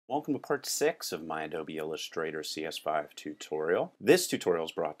Welcome to part 6 of my Adobe Illustrator CS5 tutorial. This tutorial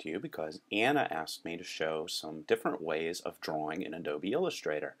is brought to you because Anna asked me to show some different ways of drawing in Adobe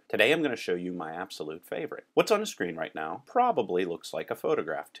Illustrator. Today I'm going to show you my absolute favorite. What's on the screen right now probably looks like a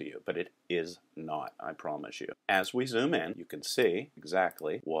photograph to you, but it is not, I promise you. As we zoom in, you can see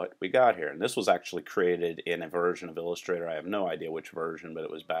exactly what we got here. And this was actually created in a version of Illustrator. I have no idea which version, but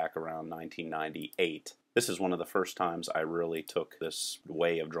it was back around 1998. This is one of the first times I really took this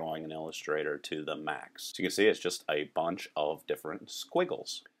way of drawing in Illustrator to the max. So you can see it's just a bunch of different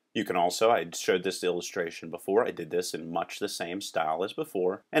squiggles. You can also, I showed this illustration before, I did this in much the same style as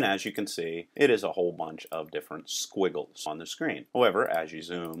before, and as you can see, it is a whole bunch of different squiggles on the screen. However, as you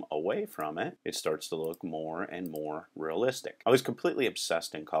zoom away from it, it starts to look more and more realistic. I was completely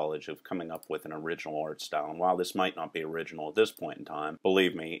obsessed in college of coming up with an original art style, and while this might not be original at this point in time,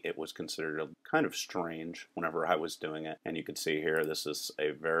 believe me, it was considered kind of strange whenever I was doing it. And you can see here, this is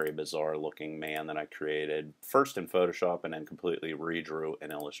a very bizarre looking man that I created first in Photoshop and then completely redrew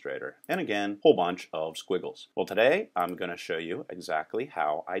in Illustrator. And again, a whole bunch of squiggles. Well, today I'm going to show you exactly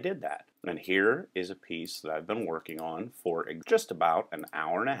how I did that. And here is a piece that I've been working on for just about an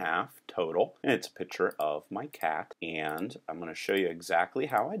hour and a half total. And it's a picture of my cat. And I'm going to show you exactly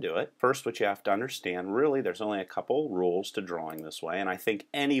how I do it. First, what you have to understand, really, there's only a couple rules to drawing this way. And I think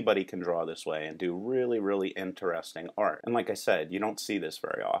anybody can draw this way and do really, really interesting art. And like I said, you don't see this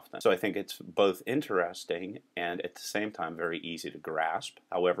very often. So I think it's both interesting and at the same time very easy to grasp.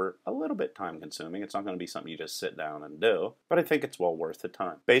 However, a little bit time consuming. It's not going to be something you just sit down and do. But I think it's well worth the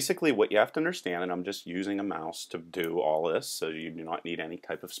time. Basically, what you have to understand, and I'm just using a mouse to do all this, so you do not need any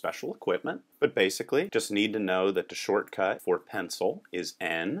type of special equipment, but basically just need to know that the shortcut for pencil is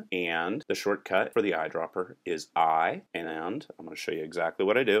N, and the shortcut for the eyedropper is I, and I'm going to show you exactly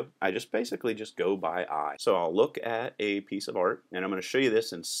what I do. I just basically just go by I. So I'll look at a piece of art, and I'm going to show you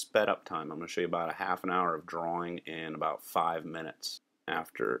this in sped up time. I'm going to show you about a half an hour of drawing in about 5 minutes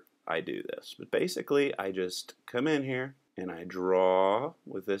after I do this. But basically, I just come in here, and I draw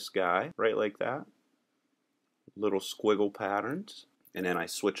with this guy, right like that. Little squiggle patterns. And then I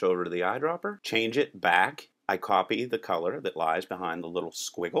switch over to the eyedropper, change it back. I copy the color that lies behind the little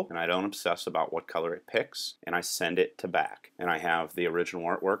squiggle, and I don't obsess about what color it picks, and I send it to back. And I have the original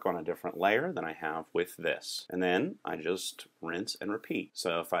artwork on a different layer than I have with this. And then I just rinse and repeat.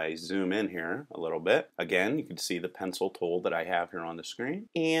 So if I zoom in here a little bit, again, you can see the pencil tool that I have here on the screen,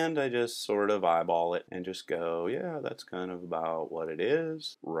 and I just sort of eyeball it and just go, yeah, that's kind of about what it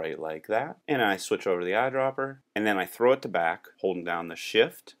is, right like that. And I switch over to the eyedropper, and then I throw it to back, holding down the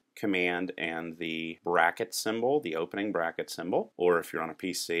Shift, Command, and the bracket symbol, the opening bracket symbol, or if you're on a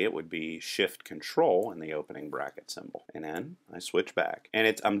PC it would be Shift Control and the opening bracket symbol, and then I switch back.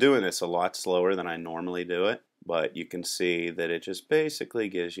 And I'm doing this a lot slower than I normally do it, but you can see that it just basically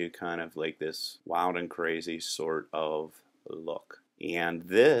gives you kind of like this wild and crazy sort of look. And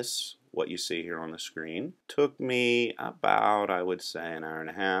this, what you see here on the screen, took me about, I would say, an hour and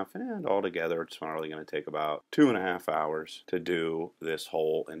a half, and altogether it's probably going to take about 2.5 hours to do this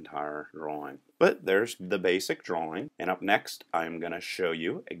whole entire drawing. But there's the basic drawing, and up next I'm going to show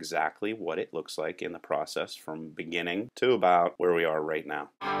you exactly what it looks like in the process from beginning to about where we are right now.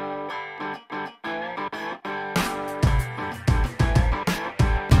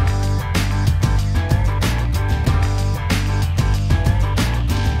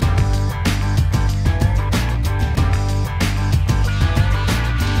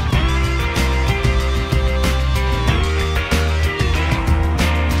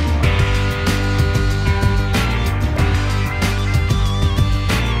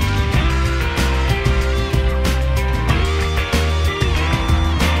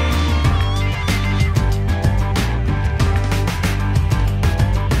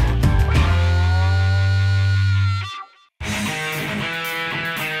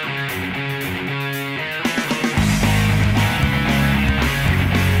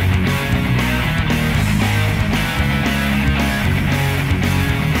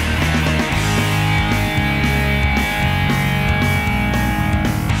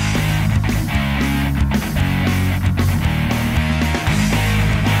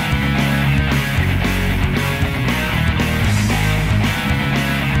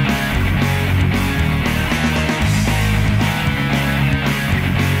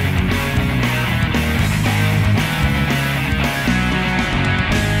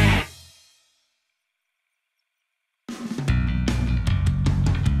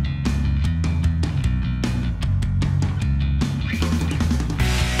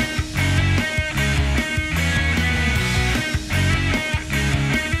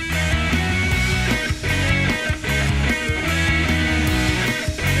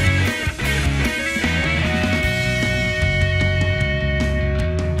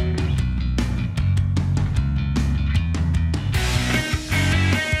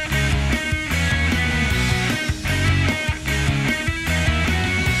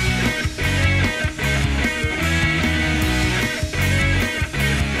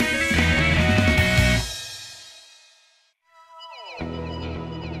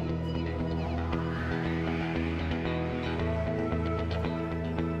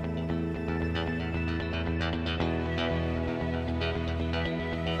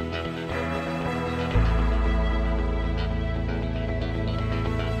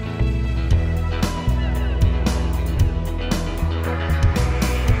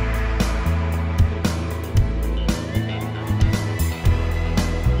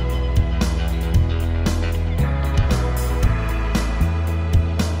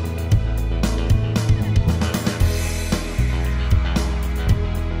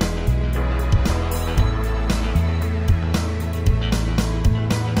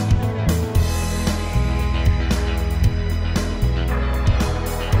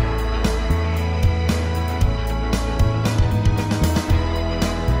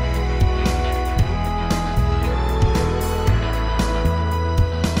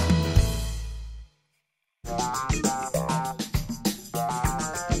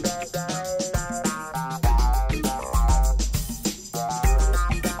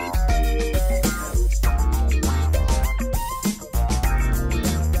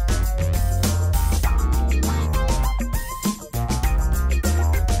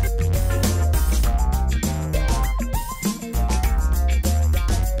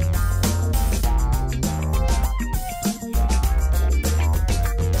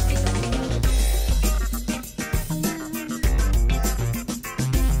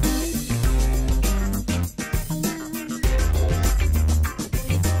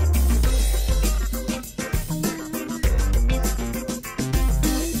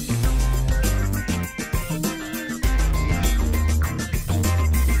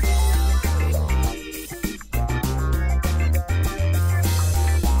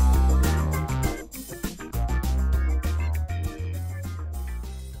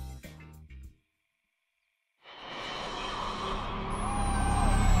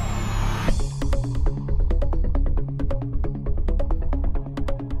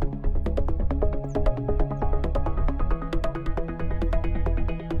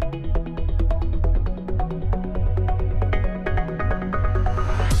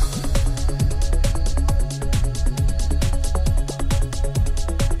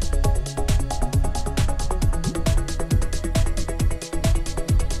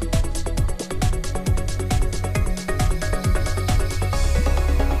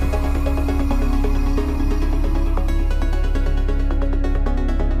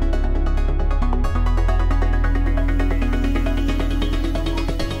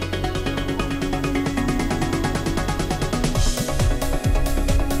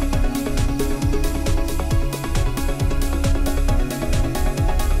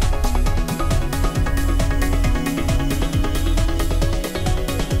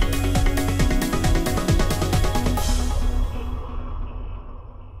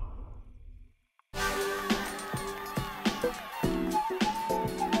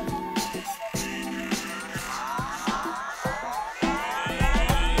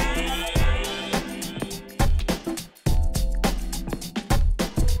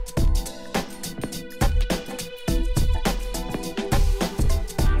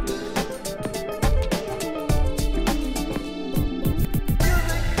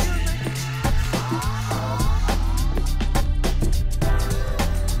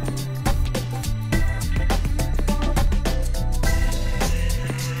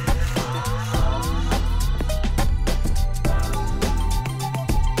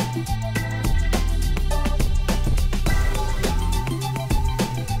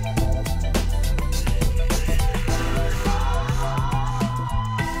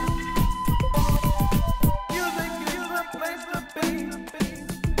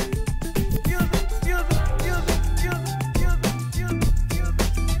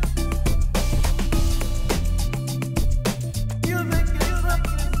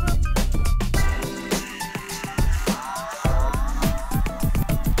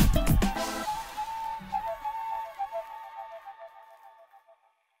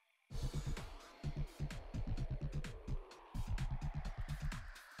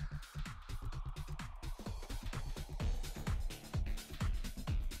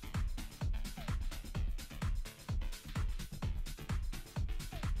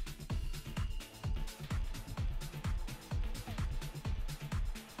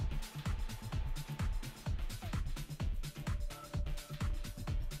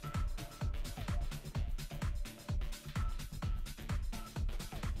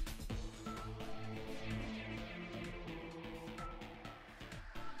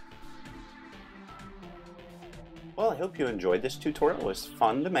 Well, I hope you enjoyed this tutorial. It was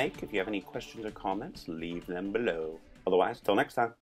fun to make. If you have any questions or comments, leave them below. Otherwise, till next time.